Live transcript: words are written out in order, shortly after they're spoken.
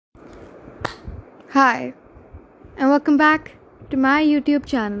Hi, and welcome back to my YouTube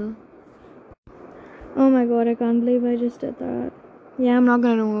channel. Oh my god, I can't believe I just did that. Yeah, I'm not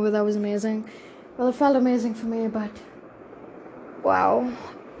gonna remember, that was amazing. Well, it felt amazing for me, but wow.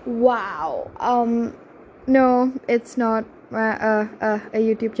 Wow. No, it's not a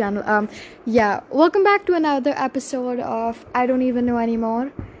YouTube channel. Yeah, welcome back to another episode of I Don't Even Know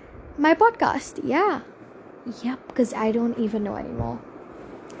Anymore. My podcast, yeah. Yep, because I don't even know anymore.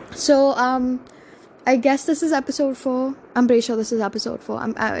 So, I guess this is episode 4. I'm pretty sure this is episode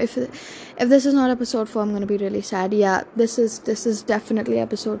 4. If this is not episode 4, I'm gonna be really sad. Yeah, this is definitely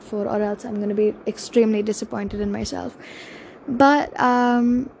episode 4, or else I'm gonna be extremely disappointed in myself. But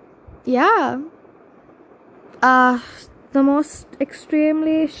yeah. The most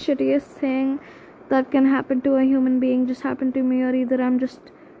extremely shittiest thing that can happen to a human being just happened to me, or either I'm just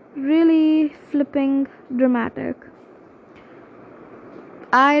really flipping dramatic.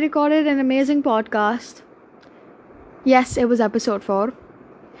 I recorded an amazing podcast. Yes, it was episode 4.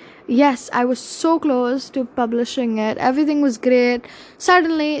 Yes, I was so close to publishing it. Everything was great.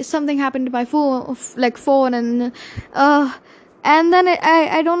 Suddenly, something happened to my phone, and then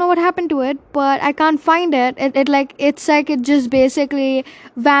I don't know what happened to it, but I can't find it. It's like it just basically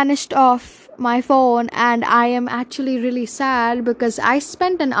vanished off my phone, and I am actually really sad because I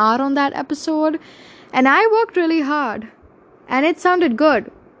spent an hour on that episode, and I worked really hard, and it sounded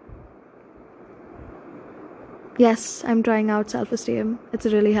good. Yes, I'm trying out self-esteem. It's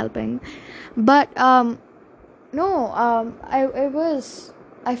really helping. But no,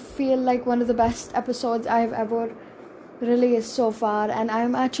 I feel like one of the best episodes I've ever released so far, and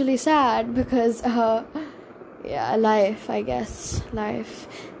I'm actually sad because yeah, life, I guess. Life.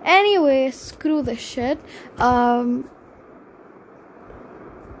 Anyway, screw this shit. Oh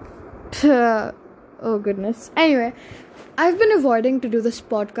goodness. Anyway, I've been avoiding to do this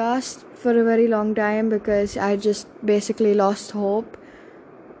podcast for a very long time because I just basically lost hope.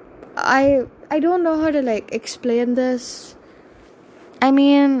 I don't know how to explain this. I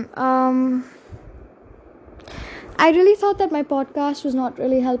mean, I really thought that my podcast was not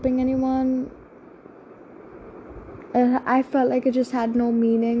really helping anyone. I felt like it just had no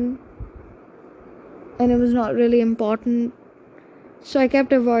meaning and it was not really important. So I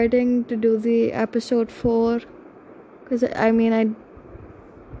kept avoiding to do the episode 4 because I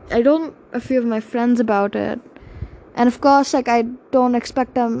told a few of my friends about it, and of course I don't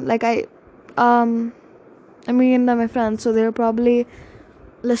expect them they're my friends, so they'll probably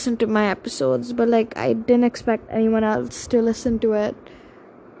listen to my episodes, but I didn't expect anyone else to listen to it.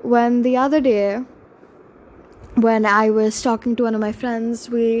 When the other day, when I was talking to one of my friends,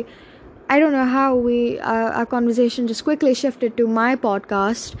 I don't know how our conversation just quickly shifted to my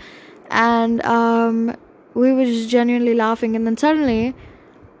podcast, and we were just genuinely laughing, and then suddenly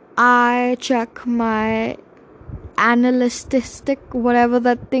I check my analytic, whatever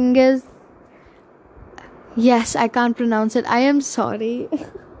that thing is. Yes, I can't pronounce it. I am sorry.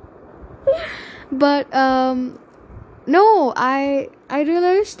 But no, I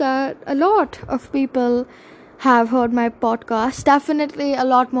realized that a lot of people have heard my podcast. Definitely a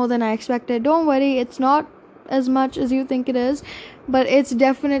lot more than I expected. Don't worry, it's not as much as you think it is, but it's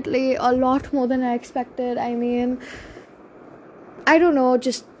definitely a lot more than I expected. I mean, I don't know,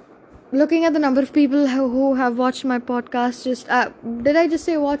 just looking at the number of people who have watched my podcast, just did I just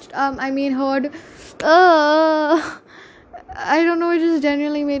say watched? Heard. I don't know, it just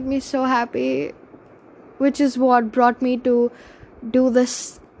genuinely made me so happy, which is what brought me to do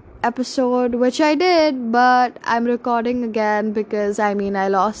this episode, which I did, but I'm recording again because I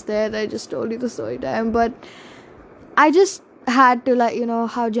lost it. I just told you the story time, but I just had to let you know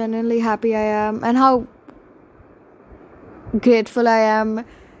how genuinely happy I am and how grateful I am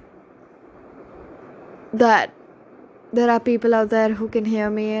that there are people out there who can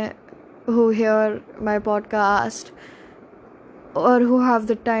hear me, who hear my podcast, or who have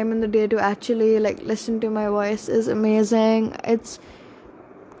the time in the day to actually listen to my voice is amazing. It's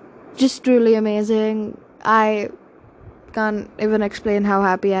just really amazing. I can't even explain how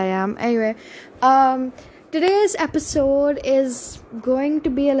happy I am. Anyway, today's episode is going to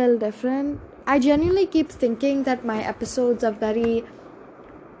be a little different. I genuinely keep thinking that my episodes are very,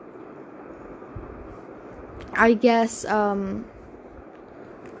 I guess,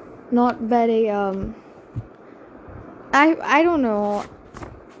 not very, I don't know.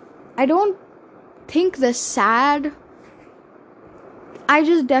 I don't think they're sad. I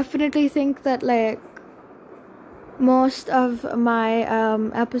just definitely think that most of my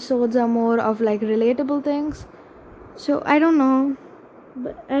episodes are more of relatable things. So I don't know,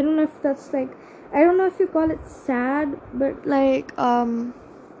 but I don't know if that's I don't know if you call it sad, but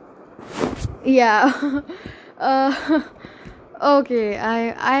Yeah. uh, okay,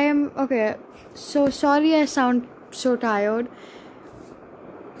 I am okay. So sorry I sound so tired,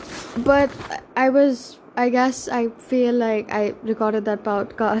 but I guess I feel like I recorded that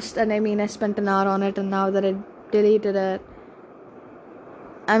podcast, and I mean I spent an hour on it, and now that I deleted it,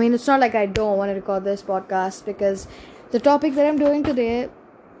 I mean it's not like I don't want to record this podcast, because the topic that I'm doing today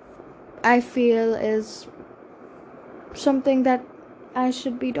I feel is something that I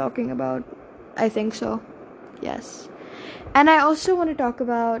should be talking about. I think so. Yes. And I also want to talk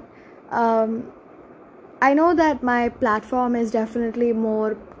about, I know that my platform is definitely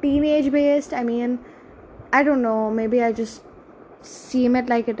more teenage based. I mean, I don't know, maybe I just seem it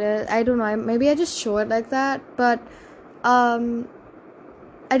like it is. I don't know, maybe I just show it like that. But um,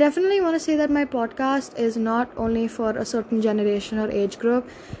 I definitely want to say that my podcast is not only for a certain generation or age group,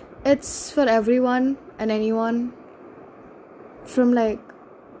 it's for everyone and anyone, from like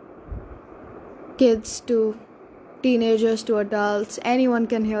kids to teenagers to adults. Anyone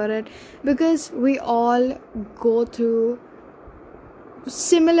can hear it, because we all go through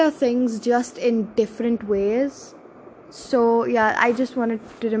similar things, just in different ways. So yeah, I just wanted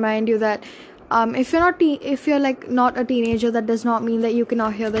to remind you that if you're like not a teenager, that does not mean that you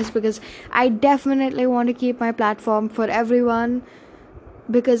cannot hear this, because I definitely want to keep my platform for everyone,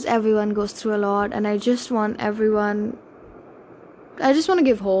 because everyone goes through a lot, and I just want to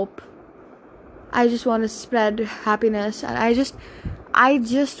give hope. I just want to spread happiness, and I just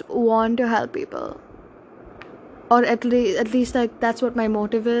want to help people, or at least like that's what my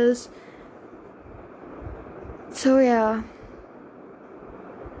motive is. So yeah,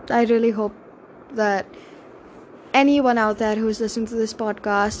 I really hope that anyone out there who's listening to this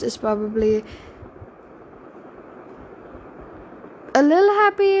podcast is probably a little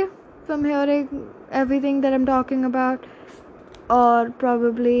happy from hearing everything that I'm talking about, or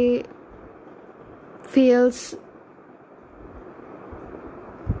probably feels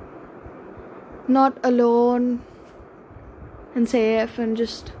not alone and safe, and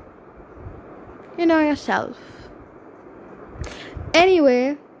just yourself.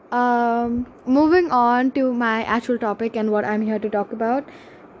 Anyway, moving on to my actual topic and what I'm here to talk about.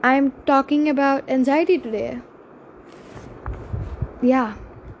 I'm talking about anxiety today. Yeah,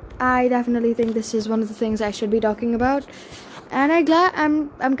 I definitely think this is one of the things I should be talking about, and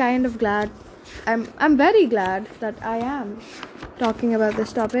I'm kind of glad. I'm very glad that I am talking about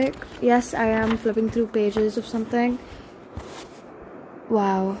this topic. Yes, I am flipping through pages of something.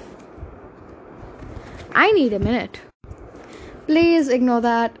 Wow. I need a minute. Please ignore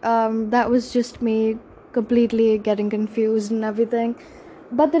that. That was just me completely getting confused and everything.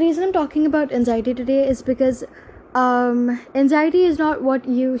 But the reason I'm talking about anxiety today is because anxiety is not what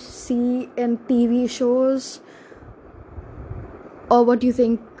you see in TV shows, or what you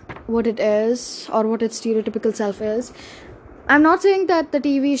think what it is, or what its stereotypical self is. I'm not saying that the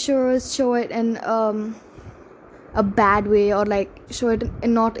TV shows show it in a bad way, or like show it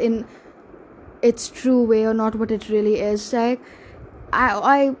not in its true way, or not what it really is. Like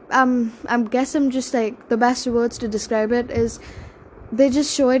I guess I'm just like, the best words to describe it is, they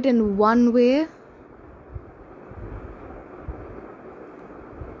just show it in one way.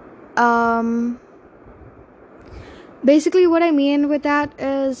 Basically what I mean with that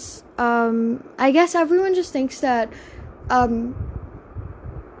is, I guess everyone just thinks that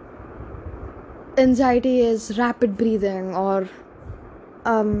anxiety is rapid breathing, or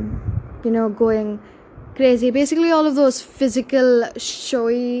going crazy, basically all of those physical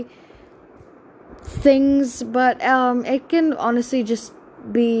showy things. But it can honestly just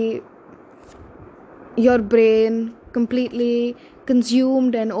be your brain completely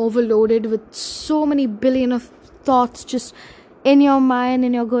consumed and overloaded with so many billion of thoughts just in your mind,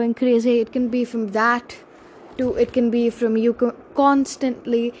 and you're going crazy. It can be from that to, it can be from you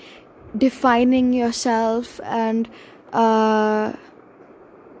constantly defining yourself and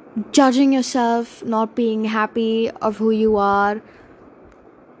judging yourself, not being happy of who you are,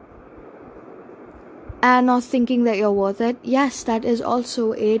 and not thinking that you're worth it. Yes, that is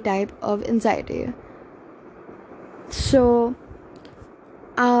also a type of anxiety. So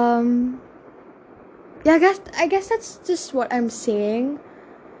yeah, I guess that's just what I'm saying,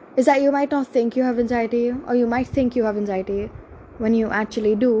 is that you might not think you have anxiety, or you might think you have anxiety when you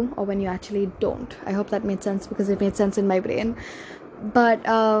actually do, or when you actually don't. I hope that made sense, because it made sense in my brain. But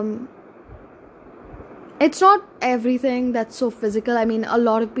it's not everything that's so physical. I mean, a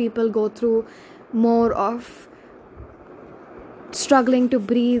lot of people go through more of struggling to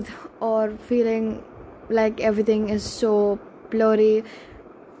breathe, or feeling like everything is so blurry.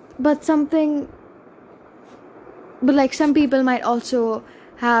 But like some people might also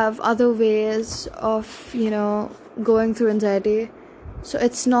have other ways of, going through anxiety. So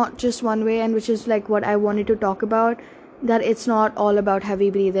it's not just one way, and which is like what I wanted to talk about, that it's not all about heavy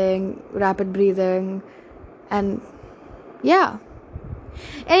breathing, rapid breathing, and yeah.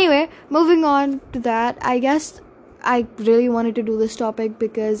 Anyway, moving on to that, I guess I really wanted to do this topic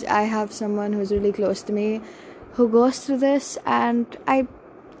because I have someone who's really close to me who goes through this, and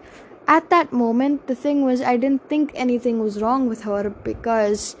at that moment, the thing was, I didn't think anything was wrong with her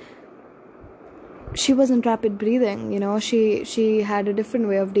because she wasn't rapid breathing. She had a different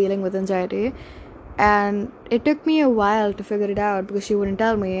way of dealing with anxiety, and it took me a while to figure it out because she wouldn't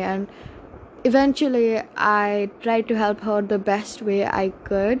tell me, and eventually I tried to help her the best way I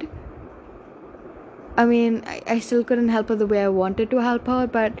could. I mean, I still couldn't help her the way I wanted to help her,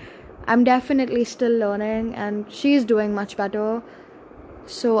 but I'm definitely still learning, and she's doing much better,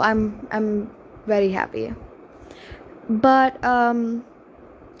 so I'm very happy. But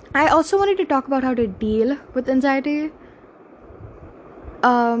I also wanted to talk about how to deal with anxiety.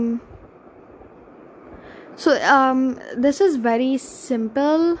 This is very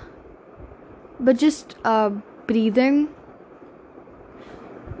simple, but just breathing,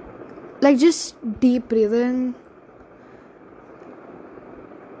 like just deep breathing,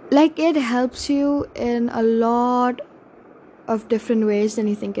 like it helps you in a lot of different ways than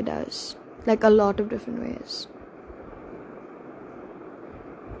you think it does. Like a lot of different ways.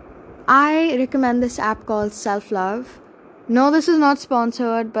 I recommend this app called Self Love. No, this is not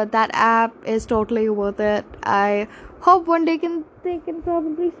sponsored, but that app is totally worth it. I hope one day they can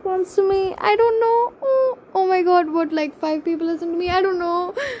probably sponsor me. I don't know. Oh my god, what, like 5 people listen to me? I don't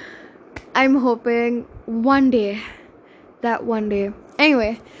know. I'm hoping one day.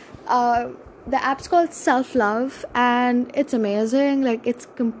 Anyway, the app's called Self Love, and it's amazing. Like, it's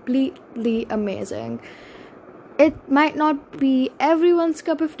completely amazing. It might not be everyone's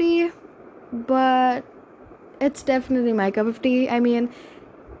cup of tea, but it's definitely my cup of tea. I mean,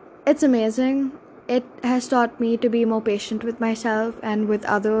 it's amazing. It has taught me to be more patient with myself and with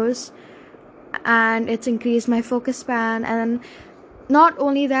others, and it's increased my focus span. And not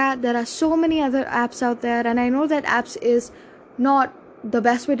only that, there are so many other apps out there, and I know that apps is not the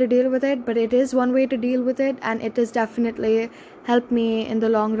best way to deal with it, but it is one way to deal with it, and it has definitely helped me in the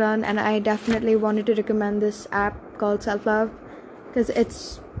long run. And I definitely wanted to recommend this app called Self Love because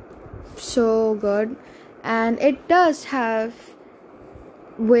it's so good, and it does have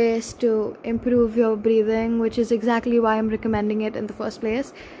ways to improve your breathing, which is exactly why I'm recommending it in the first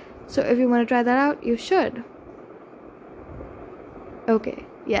place. So if you want to try that out, you should. Okay.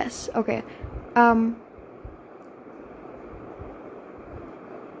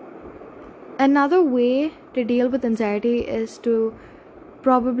 Another way to deal with anxiety is to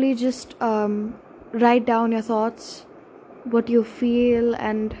probably just write down your thoughts, what you feel,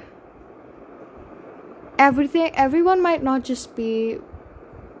 and everything. Everyone might not just be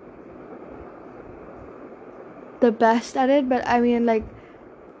the best at it, but I mean, like,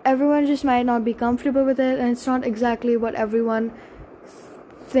 everyone just might not be comfortable with it, and it's not exactly what everyone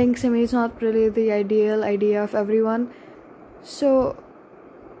thinks. I mean, it's not really the ideal idea of everyone. So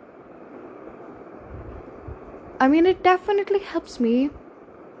I mean, it definitely helps me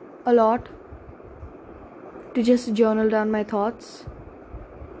a lot to just journal down my thoughts.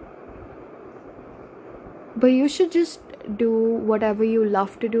 But you should just do whatever you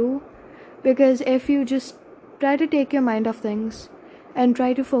love to do, because if you just try to take your mind off things and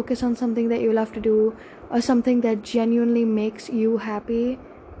try to focus on something that you love to do, or something that genuinely makes you happy,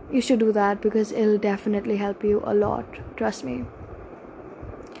 you should do that, because it'll definitely help you a lot, trust me.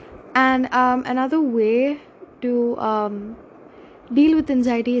 And another way to deal with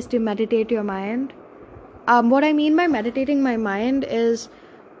anxiety is to meditate your mind. What I mean by meditating my mind is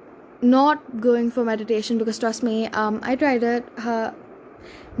not going for meditation, because trust me, I tried it,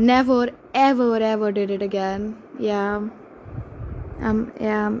 never ever did it again. I'm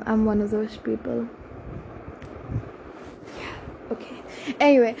one of those people. Okay,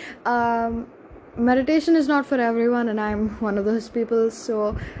 anyway, meditation is not for everyone, and I'm one of those people.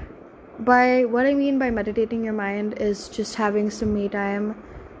 So what I mean by meditating your mind is just having some me time,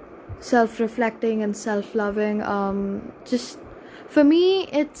 self-reflecting and self-loving. Just for me,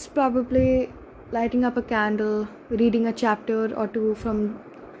 it's probably lighting up a candle, reading a chapter or two from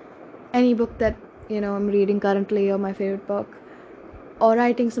any book that I'm reading currently, or my favorite book, or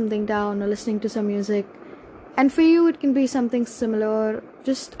writing something down, or listening to some music. And for you, it can be something similar,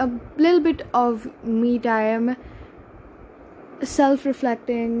 just a little bit of me time,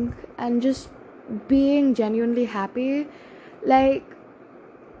 self-reflecting, and just being genuinely happy. Like,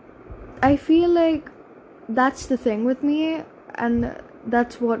 I feel like that's the thing with me, and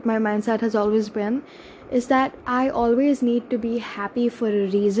that's what my mindset has always been, is that I always need to be happy for a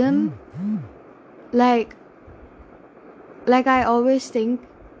reason. Like I always think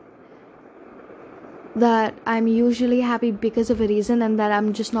that I'm usually happy because of a reason, and that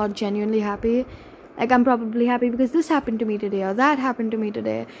I'm just not genuinely happy. Like, I'm probably happy because this happened to me today or that happened to me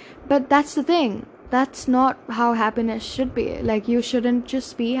today. But that's the thing. That's not how happiness should be. Like, you shouldn't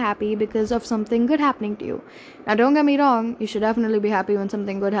just be happy because of something good happening to you. Now, don't get me wrong. You should definitely be happy when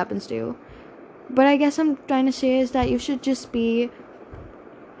something good happens to you. But I guess I'm trying to say is that you should just be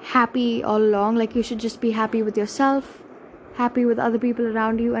happy all along. Like, you should just be happy with yourself, happy with other people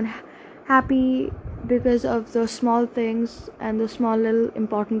around you, and happy because of those small things and the small little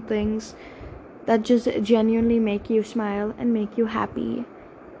important things that just genuinely make you smile and make you happy.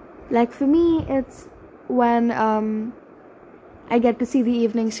 Like, for me, it's when I get to see the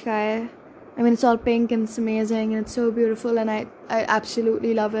evening sky. I mean, it's all pink and it's amazing and it's so beautiful, and I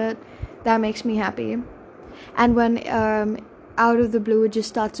absolutely love it. That makes me happy. And when out of the blue it just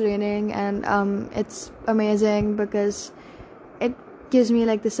starts raining, and it's amazing because it gives me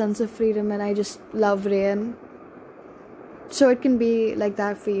like the sense of freedom, and I just love rain. So it can be like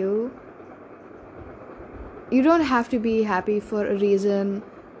that for you. You don't have to be happy for a reason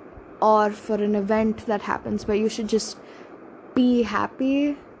or for an event that happens, but you should just be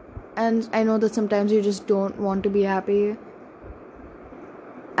happy. And I know that sometimes you just don't want to be happy,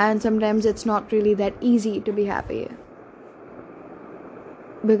 and sometimes it's not really that easy to be happy,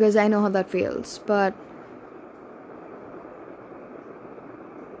 because I know how that feels. But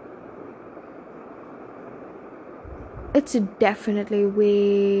it's definitely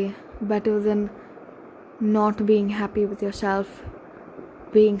way better than not being happy with yourself,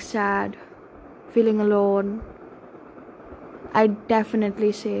 being sad, feeling alone. I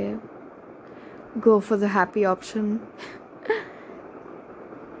definitely say go for the happy option.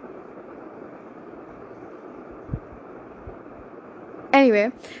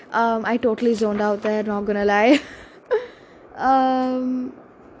 Anyway, I totally zoned out there, not gonna lie.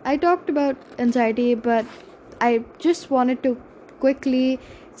 I talked about anxiety, but I just wanted to quickly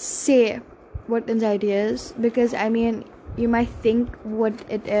say what anxiety is, because I mean, you might think what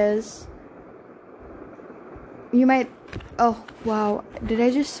it is. You might, oh wow, I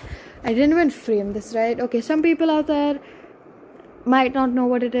didn't even frame this right. Okay, some people out there might not know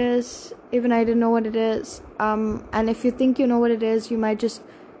what it is. Even I didn't know what it is. And if you think you know what it is, you might just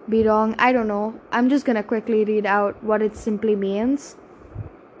be wrong. I don't know. I'm just gonna quickly read out what it simply means.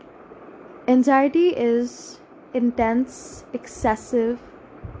 Anxiety is intense, excessive,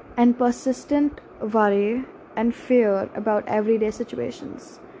 and persistent worry and fear about everyday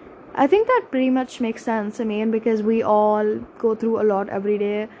situations. I think that pretty much makes sense. I mean, because we all go through a lot every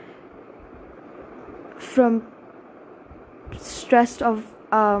day, from stress of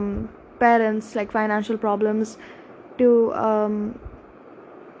parents, like financial problems, to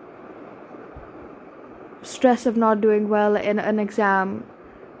stress of not doing well in an exam,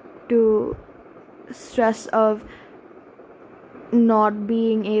 to stress of not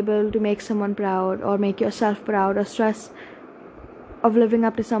being able to make someone proud or make yourself proud, or stress of living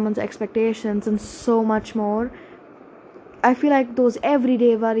up to someone's expectations, and so much more. I feel like those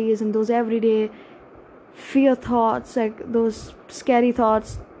everyday worries and those everyday fear thoughts, like those scary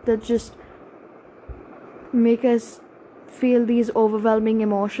thoughts that just make us feel these overwhelming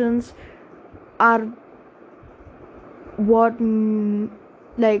emotions, are what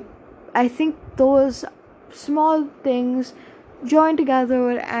like, I think those small things join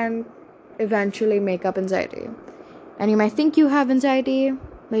together and eventually make up anxiety. And you might think you have anxiety,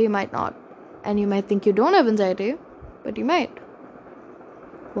 but you might not. And you might think you don't have anxiety, but you might.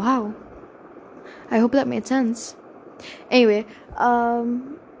 Wow, I hope that made sense. Anyway,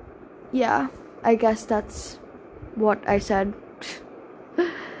 yeah, I guess that's what I said.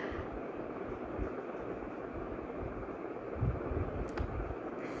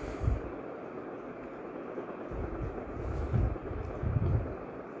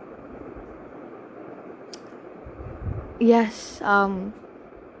 Yes, I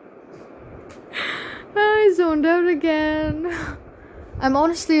zoned out again. I'm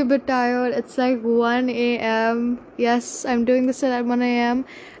honestly a bit tired. It's like 1 a.m. Yes, I'm doing this at 1 a.m.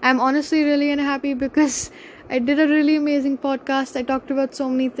 I'm honestly really unhappy because I did a really amazing podcast. I talked about so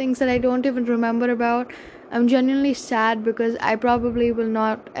many things that I don't even remember about. I'm genuinely sad because I probably will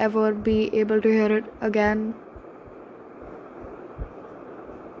not ever be able to hear it again.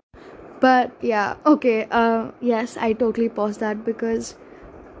 But yeah, okay, yes, I totally paused that because,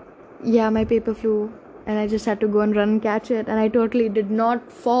 yeah, my paper flew and I just had to go and run and catch it, and I totally did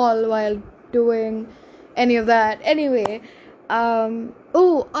not fall while doing any of that. Anyway,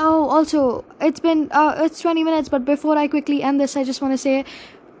 Also, it's 20 minutes, but before I quickly end this, I just want to say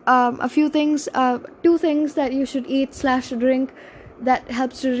a few things, two things that you should eat slash drink that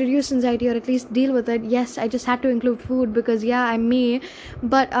helps to reduce anxiety or at least deal with it. Yes, I just had to include food because yeah, I'm me.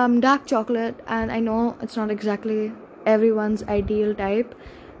 But dark chocolate, and I know it's not exactly everyone's ideal type,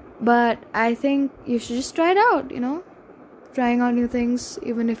 but I think you should just try it out, trying out new things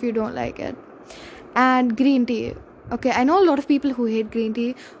even if you don't like it. And green tea. Okay, I know a lot of people who hate green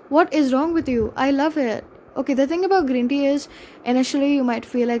tea. What is wrong with you? I love it. Okay, the thing about green tea is initially you might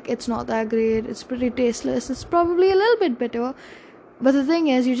feel like it's not that great, it's pretty tasteless, it's probably a little bit bitter, but the thing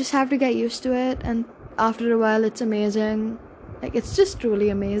is you just have to get used to it, and after a while it's amazing. Like, it's just truly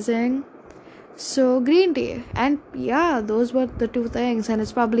amazing. So green tea, and yeah, those were the two things, and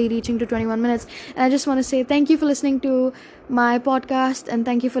it's probably reaching to 21 minutes, and I just want to say thank you for listening to my podcast, and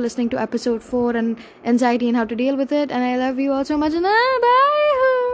thank you for listening to episode 4 and anxiety and how to deal with it, and I love you all so much, and bye.